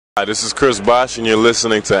Hi, this is Chris Bosch, and you're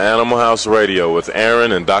listening to Animal House Radio with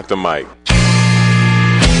Aaron and Dr. Mike.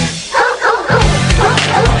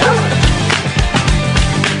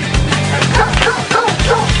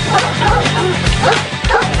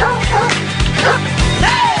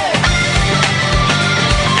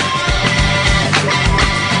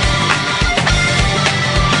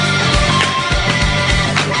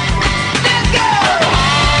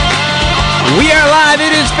 We are live.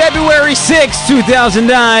 It is February 6,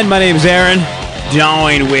 2009. My name is Aaron,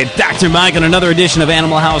 joined with Dr. Mike on another edition of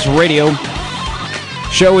Animal House Radio.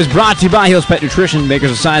 Show is brought to you by Hill's Pet Nutrition,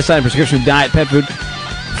 makers of science-side prescription diet pet food.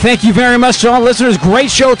 Thank you very much to all listeners.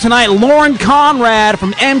 Great show tonight. Lauren Conrad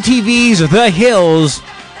from MTV's The Hills.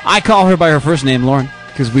 I call her by her first name, Lauren,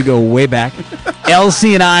 because we go way back.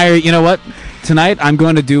 Elsie and I, you know what? Tonight I'm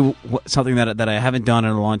going to do something that I haven't done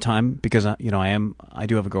in a long time because I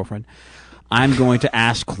do have a girlfriend. I'm going to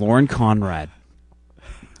ask Lauren Conrad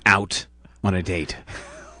out on a date.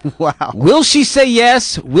 Wow. Will she say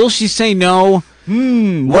yes? Will she say no?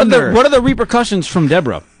 What are the repercussions from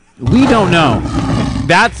Deborah? We don't know.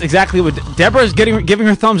 That's exactly what Deborah is giving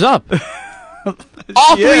her thumbs up.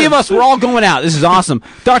 All three of us, we're all going out. This is awesome.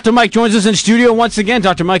 Dr. Mike joins us in studio once again.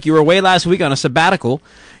 Dr. Mike, you were away last week on a sabbatical.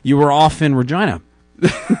 You were off in Regina.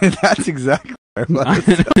 That's exactly what I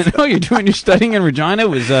know you're studying in Regina. It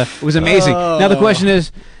was amazing. Now the question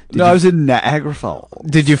is, I was in Niagara Falls.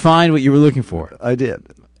 Did you find what you were looking for? I did.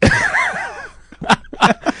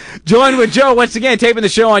 Joined with Joe once again, taping the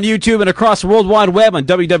show on YouTube and across the World Wide Web on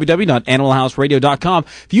www.animalhouseradio.com.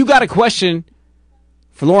 If you got a question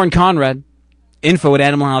for Lauren Conrad,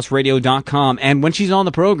 info@animalhouseradio.com. And when she's on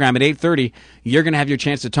the program at 8:30, you're going to have your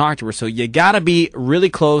chance to talk to her. So you got to be really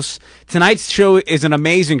close. Tonight's show is an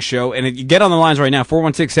amazing show. And you get on the lines right now,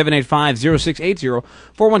 416-785-0680,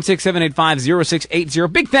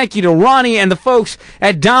 416-785-0680. Big thank you to Ronnie and the folks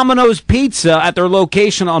at Domino's Pizza at their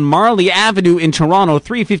location on Marley Avenue in Toronto,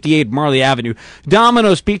 358 Marley Avenue.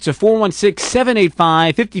 Domino's Pizza,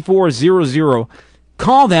 416-785-5400.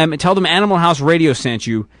 Call them and tell them Animal House Radio sent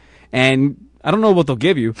you. And I don't know what they'll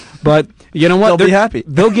give you, but you know what? They'll be happy.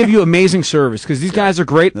 They'll give you amazing service because these guys are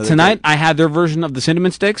great. Tonight, I had their version of the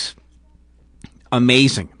cinnamon sticks.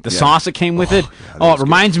 Amazing. The sauce that came with it. It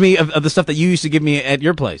reminds me of the stuff that you used to give me at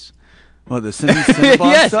your place. Well, the cinnamon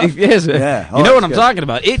stuff? Yes. Yeah. You know what I'm talking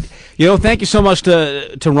about. Thank you so much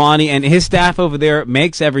to Ronnie and his staff over there. It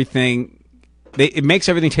makes everything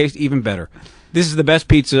taste even better. This is the best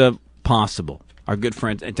pizza possible. Our good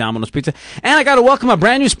friends at Domino's Pizza. And I got to welcome a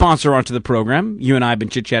brand new sponsor onto the program. You and I have been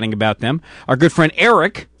chit-chatting about them. Our good friend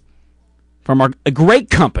Eric from a great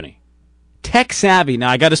company, Tech Savvy. Now,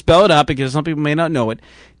 I got to spell it out because some people may not know it.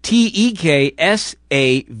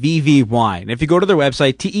 TEKSAVVY. And if you go to their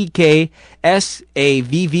website,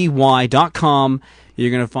 TEKSAVVY.com, you're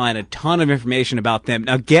going to find a ton of information about them.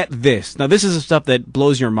 Now, get this. Now, this is the stuff that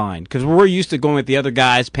blows your mind because we're used to going with the other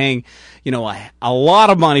guys paying, a lot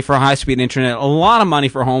of money for high-speed internet, a lot of money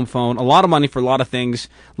for home phone, a lot of money for a lot of things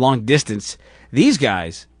long distance. These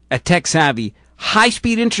guys at Tech Savvy,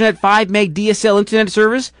 high-speed internet, 5 meg DSL internet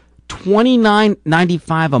service,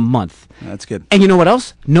 $29.95 a month. That's good. And you know what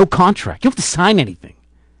else? No contract. You don't have to sign anything.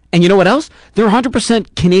 And you know what else? They're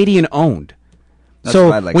 100% Canadian-owned. That's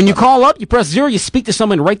so when you call up, you press 0, you speak to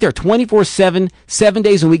someone right there, 24/7, 7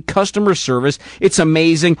 days a week, customer service. It's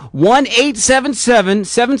amazing.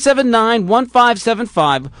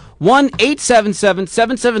 1-877-779-1575,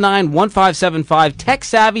 1-877-779-1575,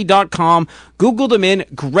 TechSavvy.com. Google them in.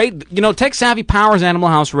 Great. Tech Savvy powers Animal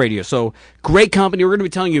House Radio. So great company. We're going to be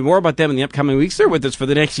telling you more about them in the upcoming weeks. They're with us for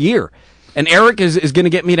the next year. And Eric is going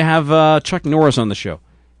to get me to have Chuck Norris on the show.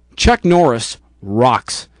 Chuck Norris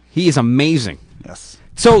rocks. He is amazing. Yes.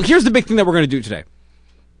 So here's the big thing that we're going to do today.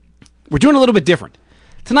 We're doing a little bit different.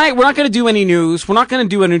 Tonight, we're not going to do any news. We're not going to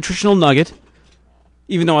do a nutritional nugget,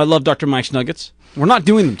 even though I love Dr. Mike's nuggets. We're not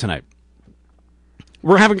doing them tonight.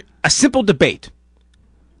 We're having a simple debate.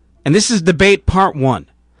 And this is debate part 1.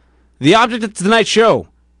 The object of tonight's show,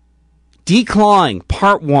 declawing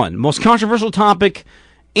part 1. Most controversial topic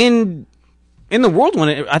in the world, when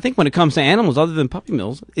it comes to animals other than puppy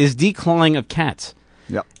mills, is declawing of cats.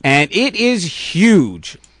 Yep. And it is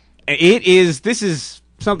huge. This is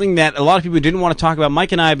something that a lot of people didn't want to talk about.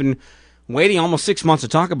 Mike and I have been waiting almost 6 months to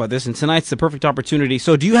talk about this, and tonight's the perfect opportunity.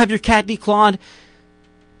 So do you have your cat declawed?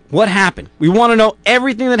 What happened? We want to know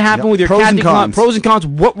everything that happened with your cat declawed. Pros and cons.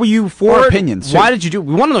 What were you for? Or opinions. Why did you do it?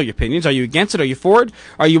 We want to know your opinions. Are you against it? Are you for it?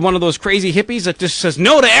 Are you one of those crazy hippies that just says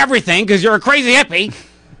no to everything because you're a crazy hippie?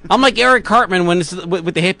 I'm like Eric Cartman with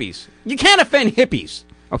the hippies. You can't offend hippies.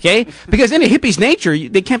 Okay? Because in a hippie's nature,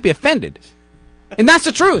 they can't be offended. And that's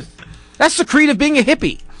the truth. That's the creed of being a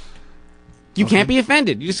hippie. You can't be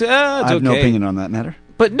offended. You just say, oh, it's I have okay. no opinion on that matter.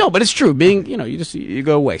 But no, but it's true. Being, you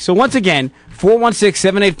go away. So once again,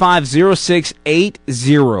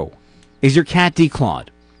 416-785-0680. Is your cat declawed?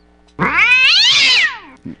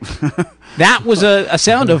 That was a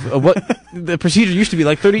sound of what the procedure used to be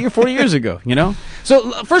like 30 or 40 years ago,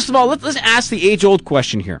 So first of all, let's ask the age-old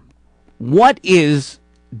question here. What is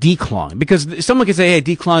declawing? Because someone can say, hey,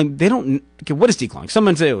 declawing, they don't... Okay, what is declawing?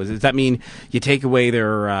 Someone say, does that mean you take away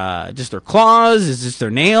just their claws? Is this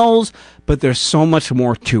their nails? But there's so much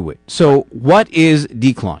more to it. So what is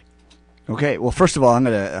declawing? Okay, well, first of all, I'm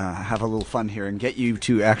going to have a little fun here and get you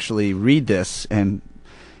to actually read this and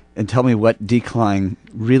tell me what declawing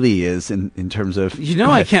really is in terms of...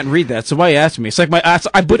 I can't read that, so why you ask me? It's like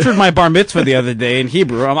I butchered my bar mitzvah the other day in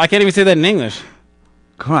Hebrew. I can't even say that in English.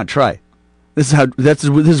 Come on, try. This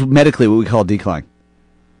is medically what we call declawing.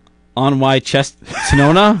 On my chest,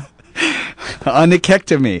 Sonona?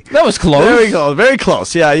 Onychectomy. That was close. There we go. Very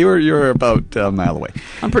close. Yeah, you were about a mile away.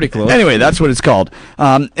 I'm pretty close. Anyway, that's what it's called.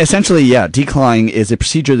 Essentially, declawing is a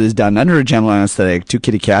procedure that is done under a general anesthetic to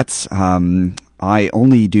kitty cats. I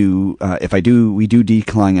only do, we do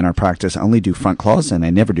declawing in our practice, I only do front claws, and I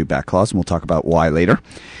never do back claws, and we'll talk about why later.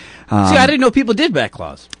 See, I didn't know people did back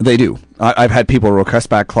claws. They do. I've had people request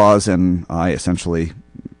back claws, and I essentially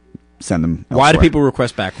send them elsewhere. Why do people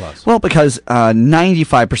request back claws? Well, because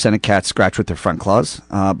 95% of cats scratch with their front claws,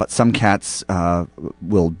 but some cats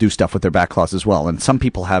will do stuff with their back claws as well. And some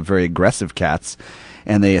people have very aggressive cats,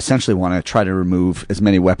 and they essentially want to try to remove as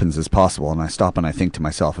many weapons as possible. And I stop and I think to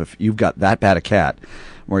myself, if you've got that bad a cat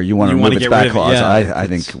where you want to remove its back claws, I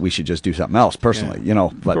think we should just do something else personally,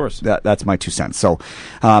 but that's my 2 cents. So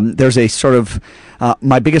there's a sort of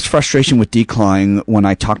my biggest frustration with declawing when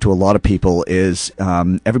I talk to a lot of people is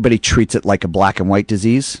everybody treats it like a black and white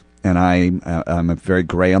disease. And I'm very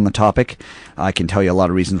gray on the topic. I can tell you a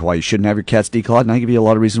lot of reasons why you shouldn't have your cats declawed, and I give you a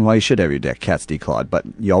lot of reasons why you should have your cats declawed. But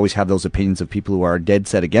you always have those opinions of people who are dead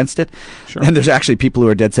set against it, sure. And there's actually people who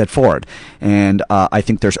are dead set for it. And I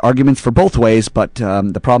think there's arguments for both ways, but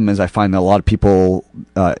the problem is I find that a lot of people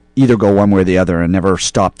either go one way or the other and never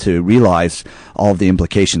stop to realize all of the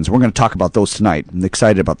implications. We're going to talk about those tonight. I'm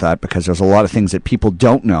excited about that because there's a lot of things that people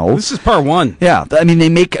don't know. This is part one. Yeah, I mean, they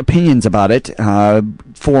make opinions about it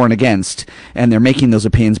for and against, and they're making those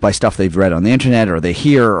opinions by stuff they've read on the internet or they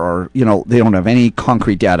hear, or they don't have any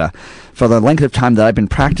concrete data. For the length of time that I've been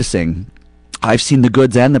practicing, I've seen the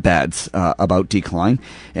goods and the bads about declawing,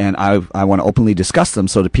 and I want to openly discuss them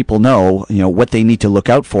so that people know, what they need to look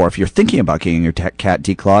out for. If you're thinking about getting your cat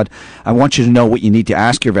declawed, I want you to know what you need to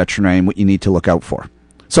ask your veterinarian, what you need to look out for.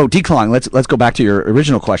 So declawing, let's go back to your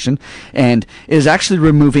original question, and it is actually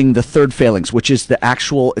removing the third phalanx, which is the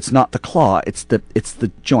actual. It's not the claw. It's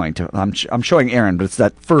the joint. I'm showing Aaron, but it's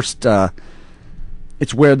that first.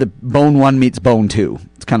 It's where the bone 1 meets bone 2.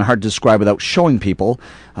 It's kind of hard to describe without showing people,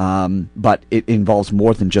 but it involves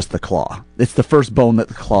more than just the claw. It's the first bone that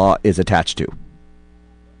the claw is attached to.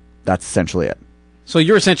 That's essentially it. So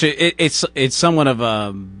you're essentially it's somewhat of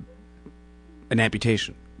an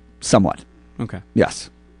amputation. Somewhat. Okay. Yes.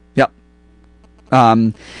 Yep.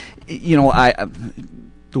 The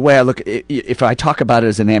way I look, if I talk about it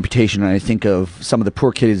as an amputation, and I think of some of the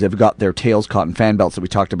poor kitties that have got their tails caught in fan belts that we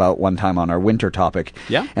talked about one time on our winter topic,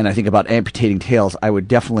 and I think about amputating tails, I would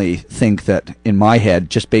definitely think that in my head,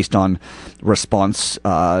 just based on response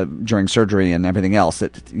during surgery and everything else,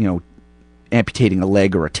 that amputating a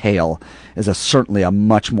leg or a tail is certainly a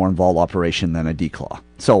much more involved operation than a declaw.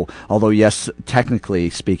 So, although yes, technically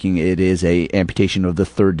speaking, it is a amputation of the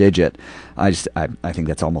third digit, I think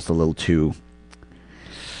that's almost a little too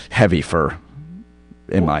heavy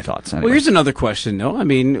in my thoughts. Anyway. Well, here's another question, though. I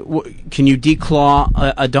mean, can you declaw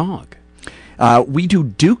a dog? We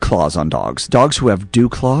do claws on dogs. Dogs who have dew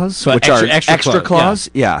claws, so which are extra claws.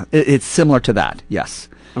 Yeah, it's similar to that. Yes.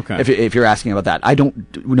 Okay. If you're asking about that,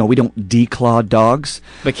 we don't declaw dogs.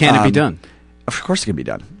 But can it be done? Of course, it can be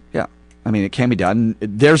done. Yeah. I mean, it can be done.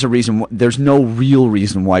 There's a reason. There's no real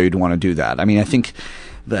reason why you'd want to do that. I mean, I think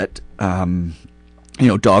that.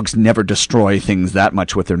 Dogs never destroy things that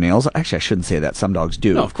much with their nails. Actually, I shouldn't say that. Some dogs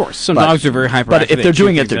do. No, of course. Some dogs are very hyperactive. But if they're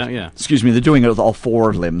doing it, they're doing it with all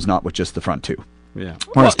four limbs, not with just the front two. Yeah.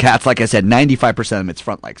 Whereas cats, like I said, 95% of them, it's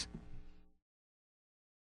front legs.